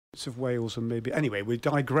of Wales and maybe anyway we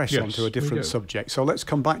digress Yes, onto a we different do. subject, so let's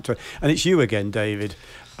come back to it, and it's you again, David.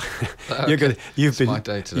 Okay. You've It's been my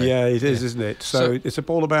day today. yeah, it is, Yeah. isn't it? So it's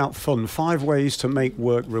all about fun. 5 ways to make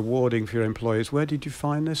work rewarding for your employers. Where did you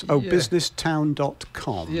find this? Oh, Yeah.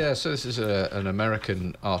 businesstown.com. Yeah, so this is an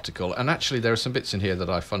American article, and actually there are some bits in here that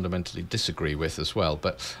I fundamentally disagree with as well,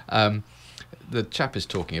 but the chap is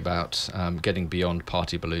talking about getting beyond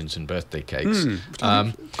party balloons and birthday cakes.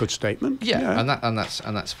 Good statement. Yeah, and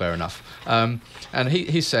that's fair enough. And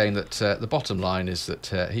he's saying that the bottom line is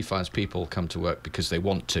that he finds people come to work because they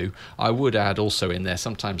want to. I would add also in there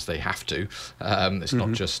sometimes they have to. It's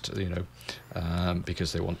not just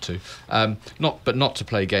because they want to. Not to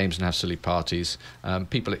play games and have silly parties.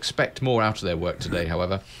 People expect more out of their work today.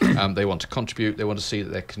 However, they want to contribute. They want to see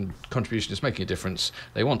that their contribution is making a difference.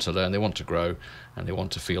 They want to learn. They want to grow. And they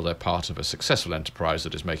want to feel they're part of a successful enterprise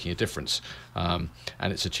that is making a difference. And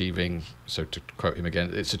it's achieving, so to quote him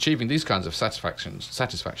again, it's achieving these kinds of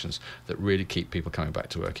satisfactions that really keep people coming back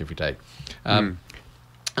to work every day. And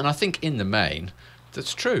I think in the main,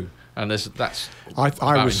 that's true. And that's about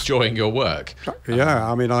enjoying your work.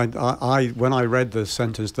 Yeah, I mean, I when I read the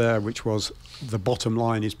sentence there, which was the bottom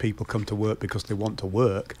line is people come to work because they want to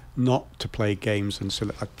work, not to play games and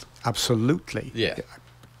silly. Absolutely. Yeah.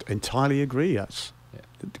 Entirely agree. Yes,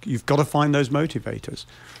 you've got to find those motivators.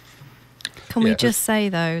 Can we just say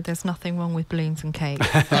though, there's nothing wrong with balloons and cake?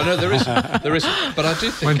 I know there isn't, but I do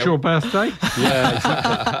think. When's your birthday? Yeah,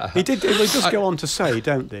 exactly. They just go on to say,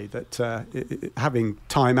 don't they, that having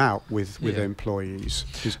time out with employees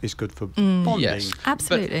is good for bonding. Yes,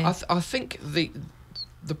 absolutely. But I think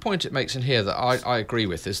the point it makes in here that I agree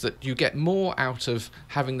with is that you get more out of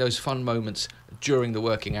having those fun moments during the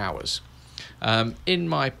working hours. In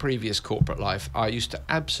my previous corporate life, I used to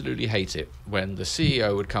absolutely hate it when the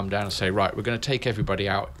CEO would come down and say, right, we're going to take everybody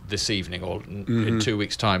out this evening or in 2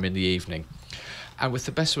 weeks' time in the evening. And with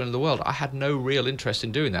the best will in the world, I had no real interest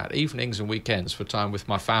in doing that. Evenings and weekends for time with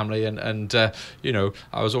my family. And I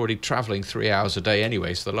was already travelling 3 hours a day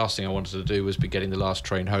anyway. So the last thing I wanted to do was be getting the last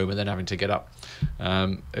train home and then having to get up,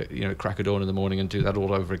 crack of dawn in the morning and do that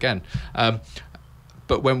all over again.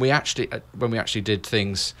 But when we actually did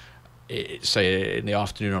things, say in the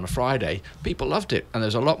afternoon on a Friday, people loved it, and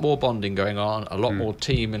there's a lot more bonding going on, a lot more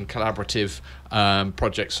team and collaborative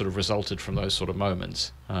projects sort of resulted from those sort of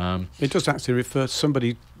moments. It does actually refer to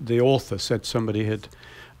somebody, the author said somebody had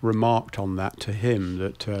remarked on that to him,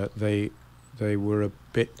 that they were a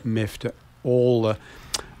bit miffed at all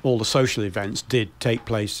the social events did take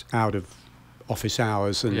place out of office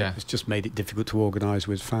hours, and it's just made it difficult to organise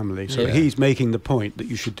with family. So he's making the point that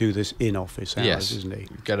you should do this in office hours, isn't he?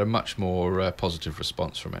 Get a much more positive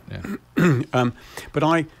response from it. Yeah.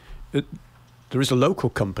 But there is a local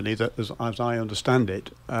company that, as I understand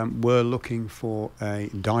it, were looking for a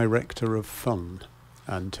director of fun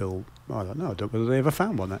until I don't know whether they ever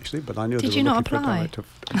found one actually. But I knew Did they you were not looking apply? for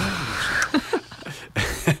a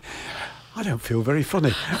director. I don't feel very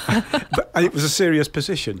funny, but it was a serious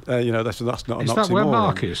position. That's not an oxymoron. Is that where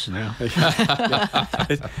Mark is now?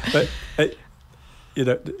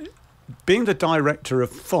 Being the director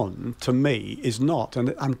of fun to me is not,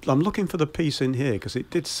 and I'm looking for the piece in here because it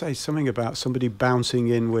did say something about somebody bouncing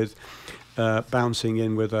in with a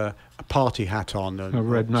party hat on and a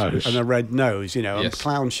red nose and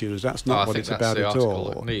clown shoes. That's not what it's about at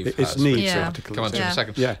all. It's Niamh's article. Come on to a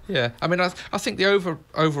second. Yeah. I mean, I think the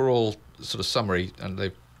overall sort of summary, and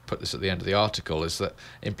they put this at the end of the article, is that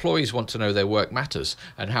employees want to know their work matters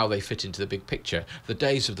and how they fit into the big picture. The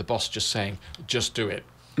days of the boss just saying, just do it,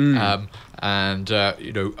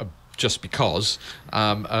 just because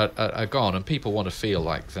are gone, and people want to feel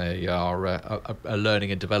like they are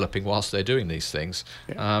learning and developing whilst they're doing these things.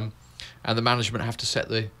 And the management have to set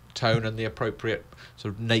the tone and the appropriate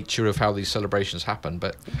sort of nature of how these celebrations happen,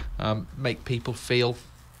 but make people feel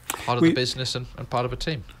part of the business and part of a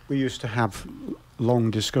team. We used to have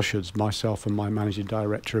long discussions, myself and my managing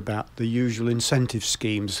director, about the usual incentive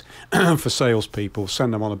schemes for salespeople.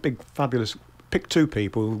 Send them on a big, fabulous, pick 2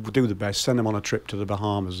 people who do the best, send them on a trip to the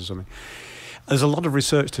Bahamas or something. There's a lot of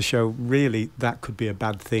research to show really that could be a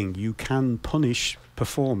bad thing. You can punish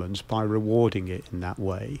performance by rewarding it in that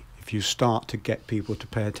way. If you start to get people to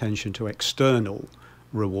pay attention to external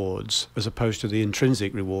rewards as opposed to the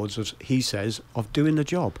intrinsic rewards, as he says, of doing the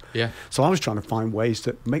job. Yeah. So I was trying to find ways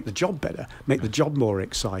that make the job better, make the job more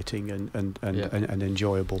exciting and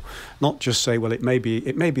enjoyable. Not just say, well, it may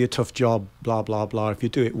be a tough job, blah blah blah. If you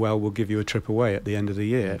do it well, we'll give you a trip away at the end of the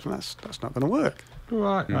year. That's not going to work.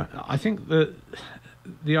 Right. I think that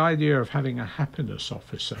the idea of having a happiness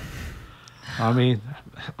officer I mean,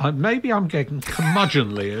 maybe I'm getting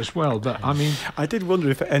curmudgeonly as well, but I mean... I did wonder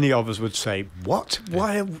if any of us would say, what?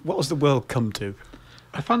 Why? What has the world come to?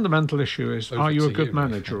 A fundamental issue is, Over are you to a good you.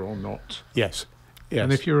 manager or not? Yes. Yes.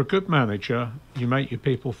 And if you're a good manager, you make your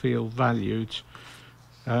people feel valued,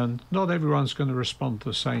 and not everyone's going to respond to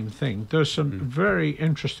the same thing. There's some very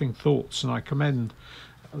interesting thoughts, and I commend,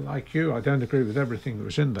 like you, I don't agree with everything that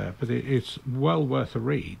was in there, but it's well worth a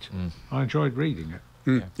read. I enjoyed reading it.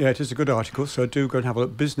 Yeah, it is a good article, so do go and have a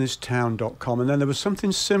look, businesstown.com. And then there was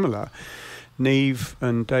something similar. Niamh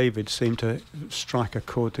and David seemed to strike a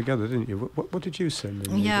chord together, didn't you? What did you send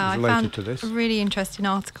me? Yeah, I related found to this? a really interesting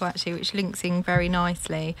article actually, which links in very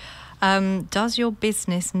nicely. Does your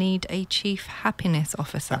business need a chief happiness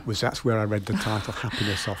officer? That's where I read the title,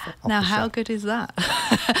 Happiness Officer. Now, how good is that?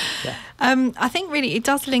 Yeah. I think really it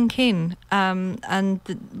does link in, and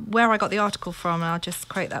where I got the article from, and I'll just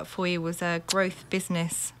quote that for you, was a growth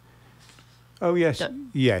business. Oh, yes.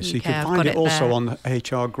 Yes, you UK, can I've find got it it also there. on the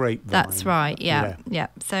HR Grapevine. That's right, yeah.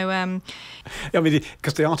 So, I mean,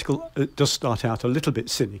 because the article does start out a little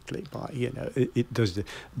bit cynically by, it does the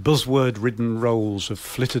buzzword-ridden roles have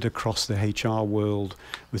flitted across the HR world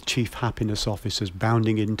with chief happiness officers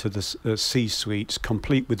bounding into the C-suites,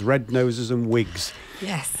 complete with red noses and wigs.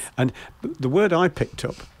 yes. And the word I picked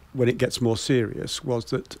up when it gets more serious was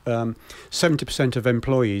that 70% of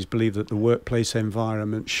employees believe that the workplace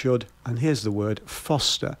environment should, and here's the word,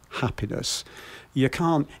 foster happiness. You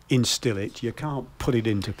can't instill it, you can't put it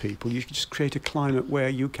into people, you can just create a climate where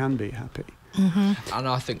you can be happy. And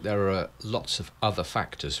I think there are lots of other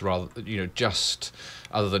factors, rather, just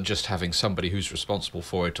other than just having somebody who's responsible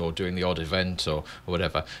for it or doing the odd event or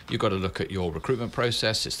whatever. You've got to look at your recruitment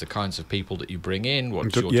process. It's the kinds of people that you bring in.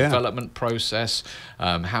 What's your development process?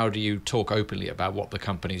 How do you talk openly about what the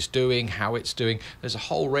company's doing, how it's doing? There's a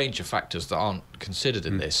whole range of factors that aren't considered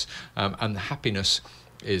in this. And the happiness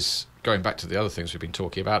is, going back to the other things we've been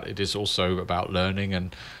talking about, it is also about learning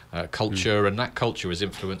and culture, and that culture is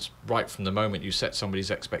influenced right from the moment you set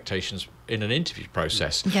somebody's expectations in an interview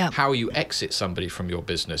process. Yeah. How you exit somebody from your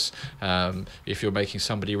business, if you're making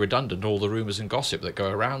somebody redundant, all the rumours and gossip that go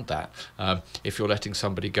around that, if you're letting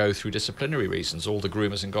somebody go through disciplinary reasons, all the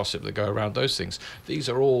rumours and gossip that go around those things. These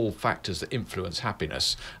are all factors that influence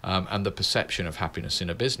happiness and the perception of happiness in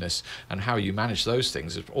a business, and how you manage those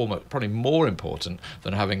things is almost probably more important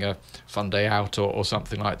than having a fun day out or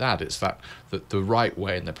something like that. It's the right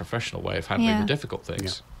way and the professional way of handling the difficult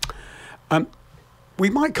things. We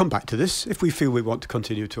might come back to this if we feel we want to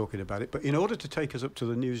continue talking about it, but in order to take us up to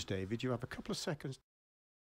the news, David, you have a couple of seconds.